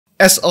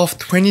As of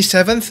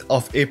 27th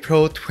of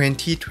April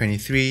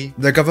 2023,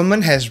 the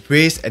government has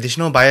raised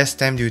additional buyer's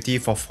stamp duty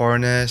for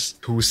foreigners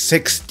to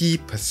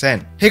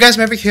 60%. Hey guys,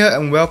 Maverick here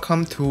and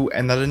welcome to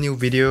another new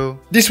video.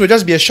 This will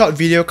just be a short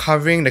video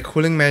covering the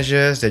cooling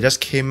measures that just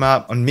came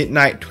up on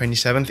midnight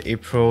 27th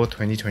April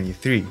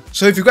 2023.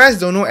 So if you guys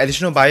don't know,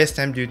 additional buyer's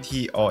stamp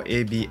duty or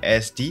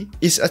ABSD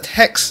is a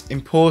tax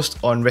imposed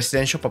on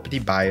residential property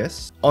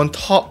buyers on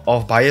top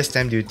of buyer's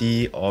stamp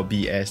duty or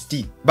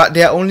BSD. But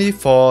they are only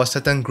for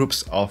certain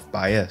groups of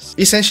buyers.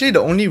 Essentially,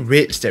 the only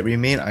rates that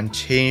remain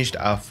unchanged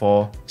are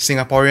for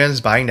Singaporeans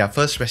buying their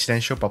first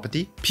residential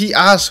property,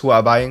 PRs who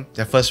are buying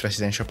their first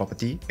residential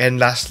property, and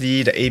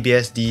lastly, the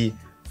ABSD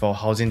for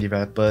housing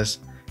developers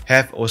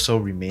have also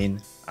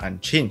remained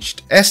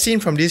unchanged. As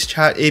seen from this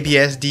chart,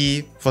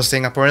 ABSD for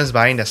Singaporeans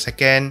buying their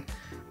second,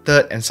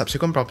 third and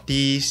subsequent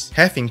properties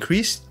have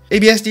increased.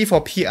 ABSD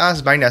for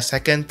PRs buying their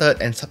second,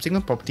 third and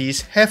subsequent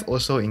properties have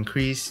also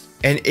increased.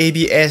 And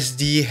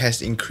ABSD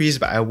has increased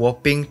by a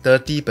whopping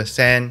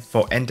 30%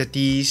 for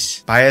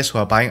entities, buyers who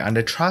are buying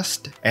under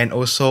trust, and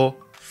also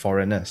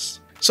foreigners.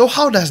 So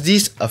how does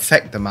this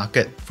affect the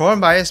market? Foreign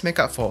buyers make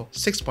up for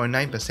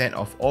 6.9%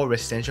 of all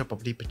residential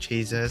property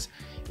purchases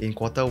in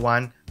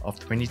Q1 of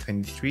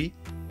 2023.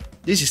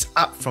 This is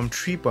up from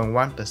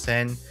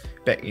 3.1%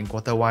 back in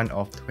Q1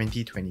 of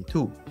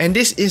 2022. And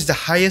this is the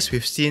highest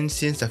we've seen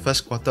since the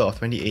first quarter of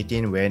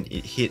 2018 when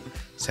it hit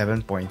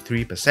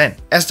 7.3%.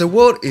 As the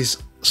world is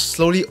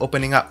slowly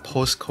opening up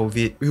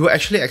post-COVID, we were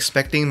actually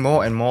expecting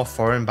more and more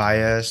foreign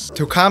buyers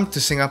to come to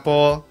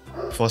Singapore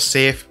for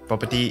safe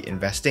property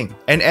investing.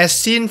 And as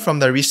seen from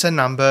the recent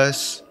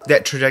numbers,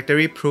 that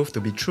trajectory proved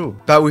to be true.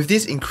 But with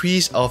this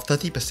increase of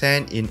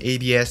 30% in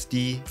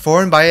ABSD,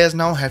 foreign buyers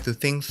now have to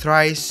think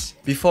thrice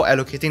before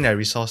allocating their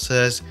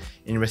resources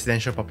in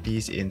residential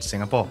properties in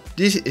Singapore.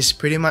 This is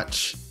pretty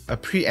much a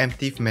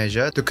preemptive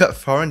measure to curb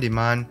foreign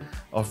demand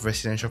of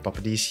residential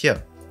properties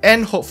here,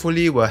 and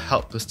hopefully will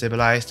help to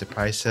stabilize the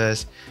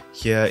prices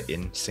here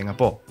in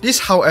Singapore. This,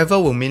 however,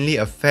 will mainly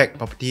affect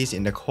properties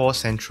in the core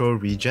central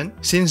region,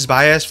 since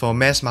buyers for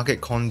mass market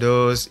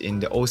condos in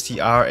the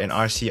OCR and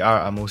RCR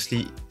are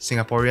mostly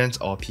Singaporeans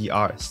or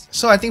PRs.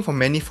 So I think for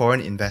many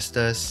foreign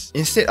investors,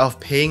 instead of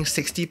paying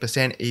 60%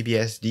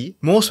 ABSD,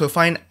 most will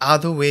find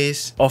other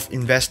ways of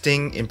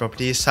investing in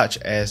properties such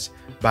as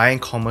buying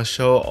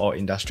commercial or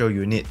industrial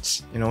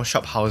units,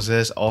 shop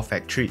houses or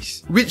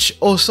factories, which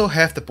also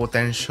have the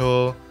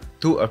potential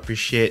to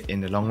appreciate in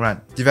the long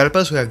run.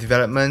 Developers who have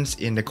developments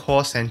in the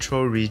core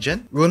central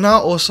region will now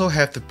also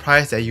have to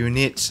price their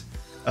units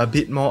a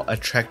bit more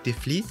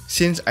attractively,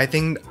 since I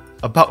think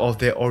a bulk of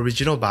their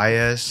original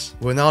buyers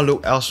will now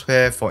look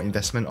elsewhere for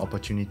investment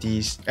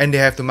opportunities and they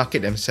have to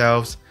market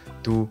themselves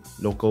to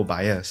local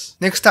buyers.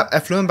 Next up,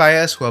 affluent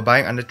buyers who are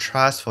buying under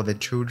trust for their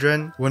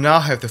children will now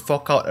have to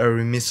fork out a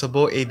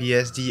remissible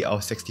ABSD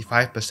of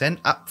 65%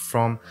 up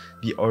from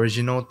the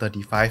original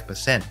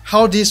 35%.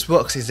 How this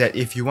works is that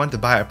if you want to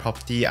buy a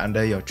property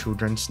under your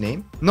children's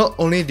name, not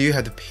only do you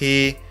have to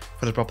pay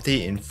for the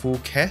property in full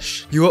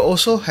cash, you will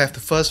also have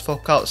to first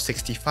fork out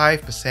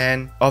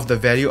 65% of the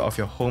value of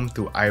your home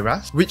to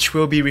IRAS, which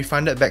will be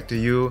refunded back to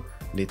you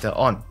later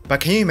on. But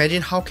can you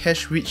imagine how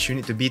cash rich you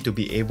need to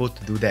be able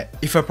to do that?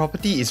 If a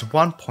property is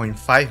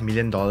 $1.5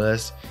 million,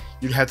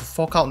 you'd have to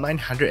fork out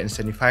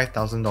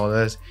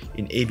 $975,000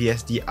 in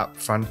ABSD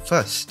upfront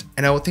first.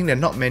 And I would think that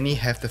not many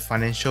have the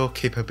financial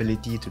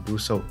capability to do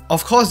so.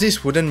 Of course,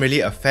 this wouldn't really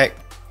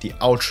affect the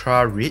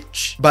ultra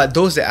rich, but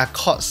those that are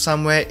caught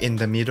somewhere in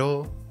the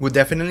middle would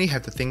definitely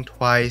have to think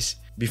twice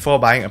before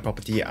buying a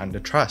property under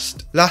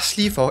trust.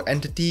 Lastly, for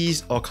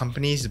entities or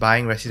companies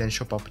buying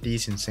residential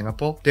properties in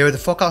Singapore, they will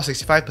fork out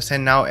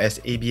 65% now as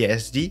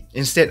ABSD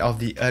instead of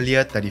the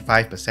earlier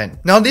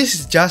 35%. Now this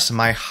is just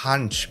my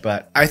hunch,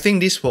 but I think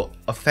this will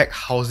affect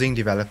housing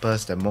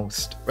developers the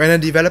most. When a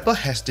developer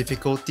has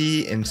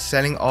difficulty in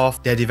selling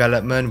off their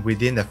development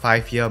within the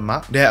 5-year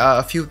mark, there are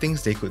a few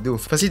things they could do.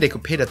 Firstly, they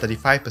could pay the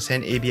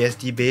 35%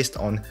 ABSD based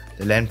on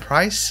the land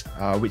price,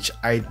 which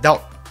I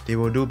doubt they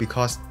will do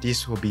because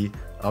this will be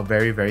a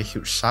very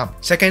huge sum.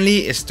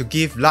 Secondly is to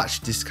give large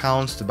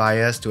discounts to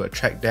buyers to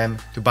attract them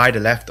to buy the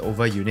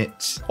leftover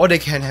units. Or they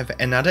can have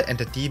another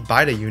entity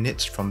buy the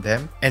units from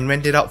them and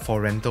rent it out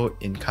for rental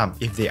income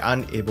if they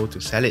aren't able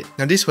to sell it.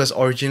 Now this was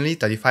originally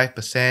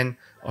 35%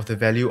 of the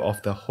value of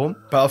the home,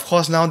 but of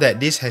course now that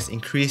this has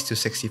increased to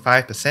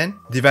 65%,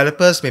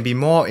 developers may be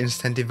more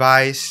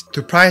incentivized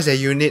to price their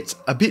units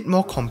a bit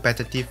more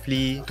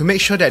competitively to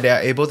make sure that they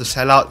are able to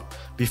sell out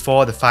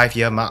before the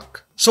 5-year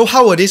mark. So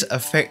how will this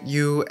affect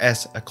you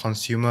as a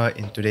consumer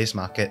in today's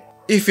market?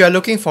 If you are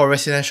looking for a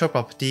residential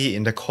property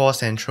in the core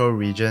central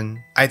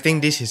region, I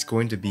think this is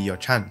going to be your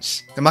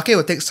chance. The market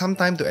will take some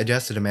time to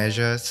adjust to the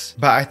measures,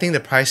 but I think the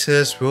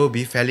prices will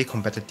be fairly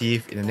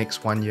competitive in the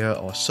next 1 year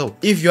or so.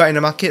 If you are in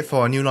the market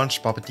for a new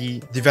launch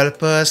property,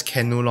 developers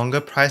can no longer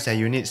price their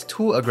units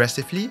too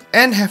aggressively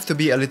and have to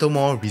be a little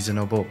more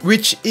reasonable,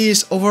 which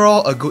is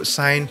overall a good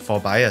sign for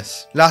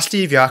buyers.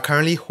 Lastly, if you are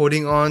currently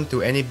holding on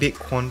to any big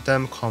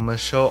quantum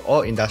commercial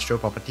or industrial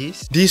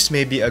properties, this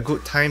may be a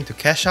good time to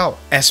cash out,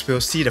 as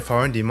we'll see the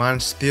foreign demand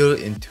spill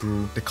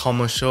into the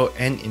commercial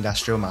and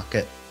industrial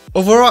market.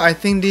 Overall, I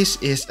think this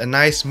is a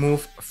nice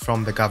move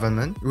from the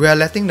government. We are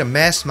letting the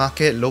mass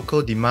market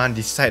local demand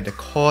decide the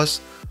course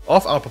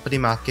of our property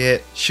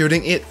market,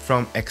 shielding it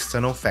from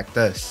external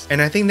factors. And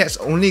I think that's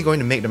only going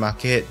to make the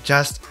market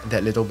just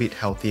that little bit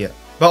healthier.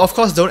 But of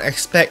course, don't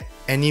expect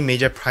any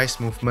major price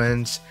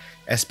movements,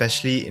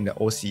 especially in the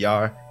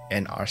OCR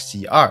and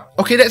RCR.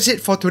 Okay, that's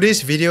it for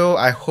today's video.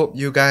 I hope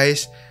you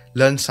guys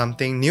learned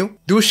something new.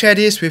 Do share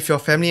this with your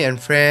family and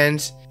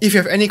friends. If you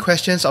have any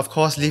questions, of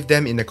course, leave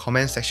them in the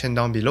comment section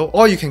down below,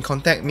 or you can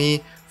contact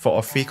me for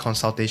a free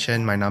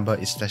consultation. My number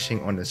is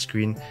flashing on the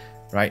screen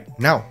right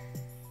now.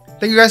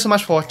 Thank you guys so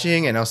much for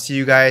watching, and I'll see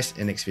you guys in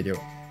the next video.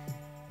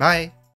 Bye!